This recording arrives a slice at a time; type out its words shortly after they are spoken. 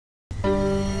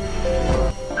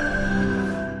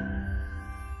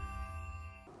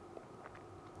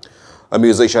A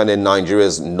musician in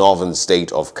Nigeria's northern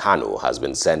state of Kano has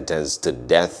been sentenced to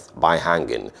death by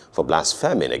hanging for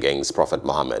blaspheming against Prophet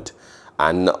Muhammad.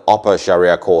 An upper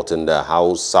Sharia court in the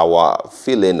Hausawa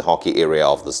Filin hockey area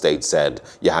of the state said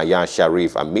Yahaya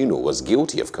Sharif-Aminu was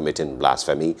guilty of committing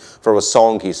blasphemy for a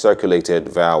song he circulated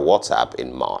via WhatsApp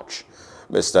in March.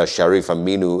 Mr.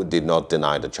 Sharif-Aminu did not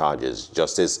deny the charges.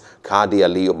 Justice Qadi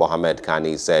Ali Mohammed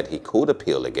Kani said he could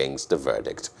appeal against the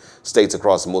verdict. States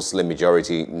across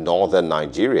Muslim-majority northern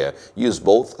Nigeria use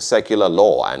both secular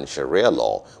law and Sharia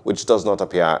law, which does not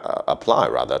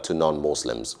apply to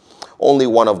non-Muslims. Only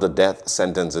one of the death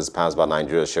sentences passed by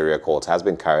Nigeria's Sharia courts has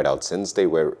been carried out since they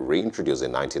were reintroduced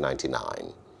in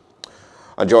 1999.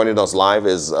 And joining us live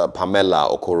is Pamela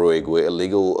Okoroigwe, a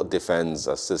legal defense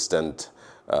assistant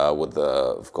with the,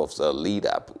 of course, lead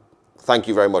app. Thank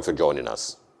you very much for joining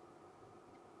us.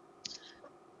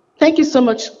 Thank you so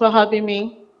much for having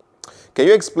me. Can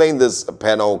you explain this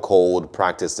penal code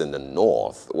practiced in the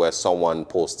north where someone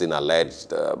posting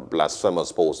alleged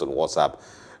blasphemous post on WhatsApp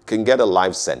can get a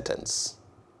life sentence?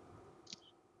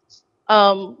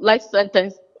 Life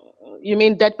sentence? You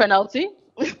mean death penalty?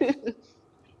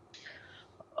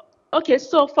 Okay,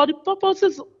 so for the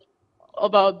purposes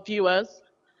of our viewers,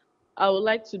 I would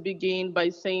like to begin by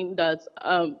saying that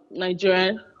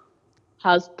Nigeria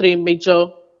has three major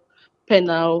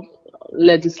penal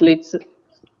legislations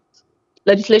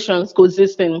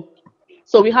coexisting.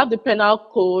 So we have the penal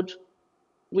code,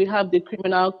 we have the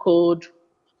criminal code,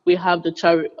 we have the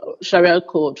Sharia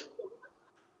code.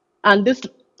 And this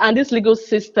legal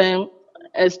system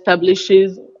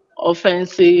establishes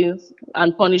offenses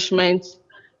and punishments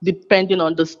depending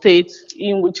on the state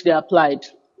in which they are applied.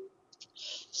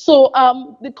 So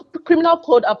the criminal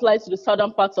code applies to the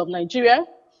southern parts of Nigeria.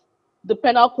 The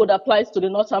penal code applies to the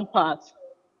northern part.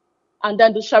 And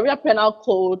then the Sharia penal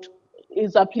code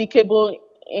is applicable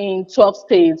in 12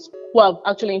 states who have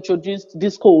actually introduced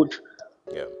this code.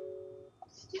 Yeah.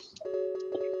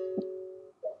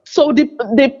 So the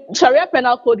Sharia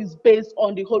penal code is based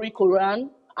on the Holy Quran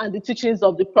and the teachings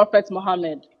of the Prophet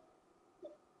Muhammad.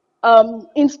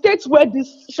 In states where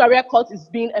this Sharia court is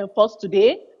being enforced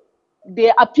today,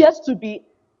 there appears to be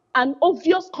an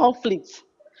obvious conflict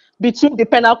between the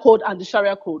penal code and the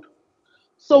Sharia code.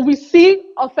 So we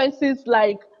see offenses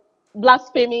like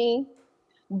blasphemy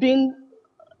being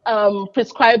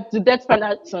prescribed the death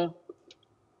penalty.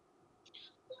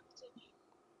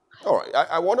 All right.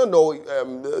 I want to know,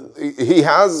 he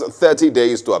has 30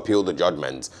 days to appeal the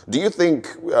judgment. Do you think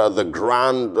the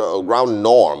ground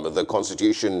norm, the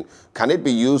Constitution, can it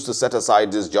be used to set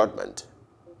aside this judgment?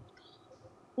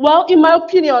 Well, in my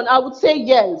opinion, I would say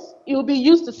yes. It will be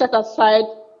used to set aside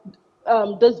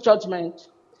this judgment.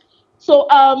 So,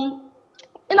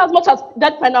 in as much as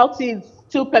death penalty is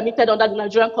still permitted under the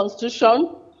Nigerian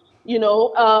Constitution, you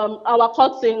know, our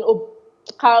courts in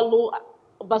Kalu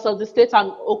versus the state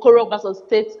and Okoro versus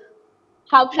state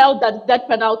have held that death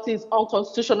penalty is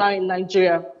unconstitutional in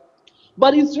Nigeria.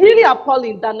 But it's really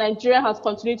appalling that Nigeria has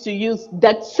continued to use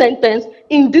death sentence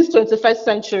in this 21st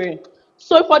century.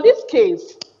 So for this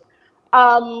case,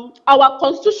 our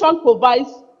constitution provides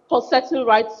for certain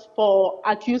rights for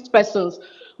accused persons.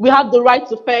 We have the right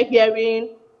to fair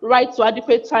hearing, right to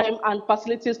adequate time and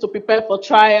facilities to prepare for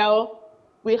trial.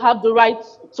 We have the right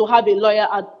to have a lawyer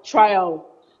at trial.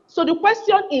 So the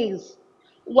question is,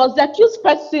 was the accused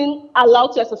person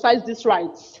allowed to exercise these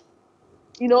rights?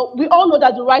 You know, we all know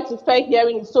that the right to fair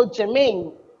hearing is so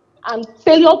germane, and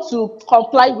failure to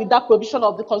comply with that provision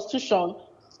of the Constitution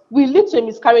will lead to a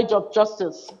miscarriage of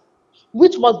justice,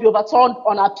 which must be overturned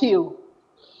on appeal.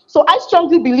 So I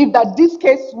strongly believe that this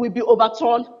case will be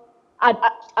overturned at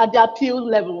the appeal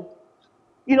level.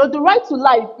 You know, the right to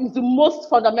life is the most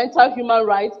fundamental human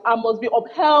right and must be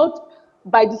upheld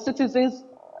by the citizens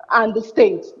and the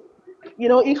state. You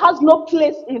know, it has no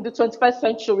place in the 21st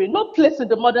century, no place in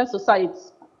the modern society.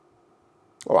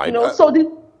 All right. You know, so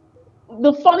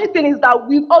the funny thing is that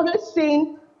we've always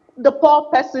seen the poor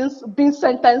persons being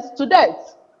sentenced to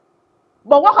death.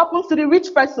 But what happens to the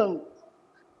rich person?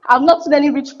 I've not seen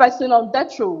any rich person on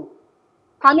death row.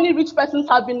 How many rich persons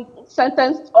have been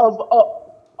sentenced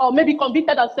or maybe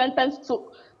convicted and sentenced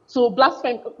to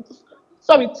blasphemy?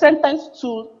 Sorry, sentenced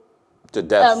to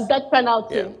death. Death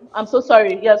penalty. Yeah. I'm so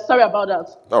sorry. Yes, sorry about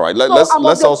that. All right.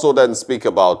 Let's also then speak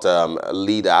about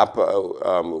Lead App,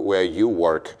 where you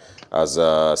work as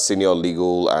a senior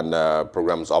legal and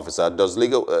programs officer. Does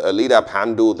Lead App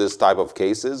handle this type of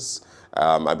cases?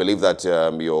 I believe that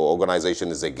your organization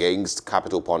is against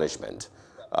capital punishment.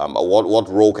 What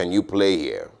role can you play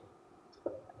here?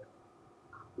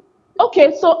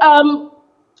 Okay, so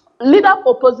LEADUP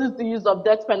opposes the use of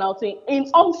death penalty in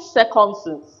all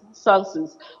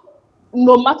circumstances,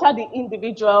 no matter the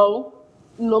individual,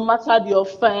 no matter the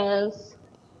offense.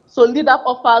 So LEADUP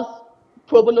offers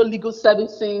pro bono legal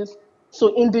services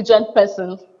to indigent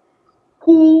persons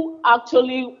who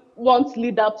actually want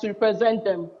LEADUP to represent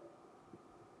them.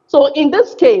 So in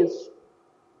this case,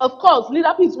 of course,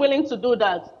 LEADUP is willing to do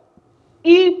that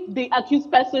if the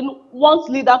accused person wants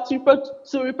LEADUP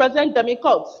to represent them in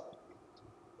court.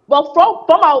 But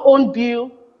from our own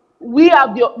view, we are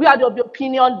of the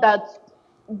opinion that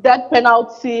death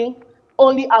penalty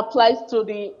only applies to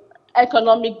the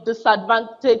economic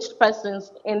disadvantaged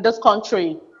persons in this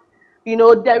country. You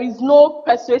know, there is no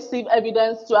persuasive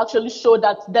evidence to actually show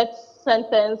that death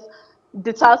sentence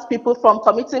deters people from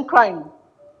committing crime.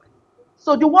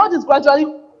 So the world is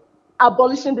gradually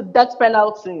abolishing the death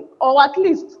penalty, or at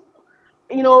least,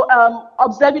 you know,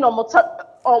 observing a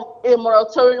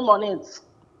moratorium on it.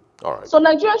 All right. So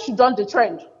Nigeria should join the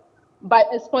trend by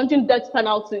expunging death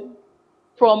penalty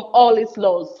from all its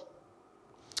laws.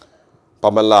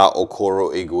 Pamela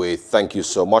Okoro Igwe, thank you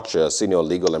so much, Senior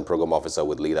Legal and Program Officer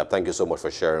with LEADUP. Thank you so much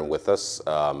for sharing with us.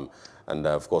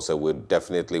 Of course, we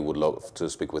definitely would love to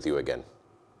speak with you again.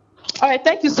 All right,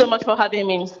 thank you so much for having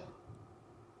me.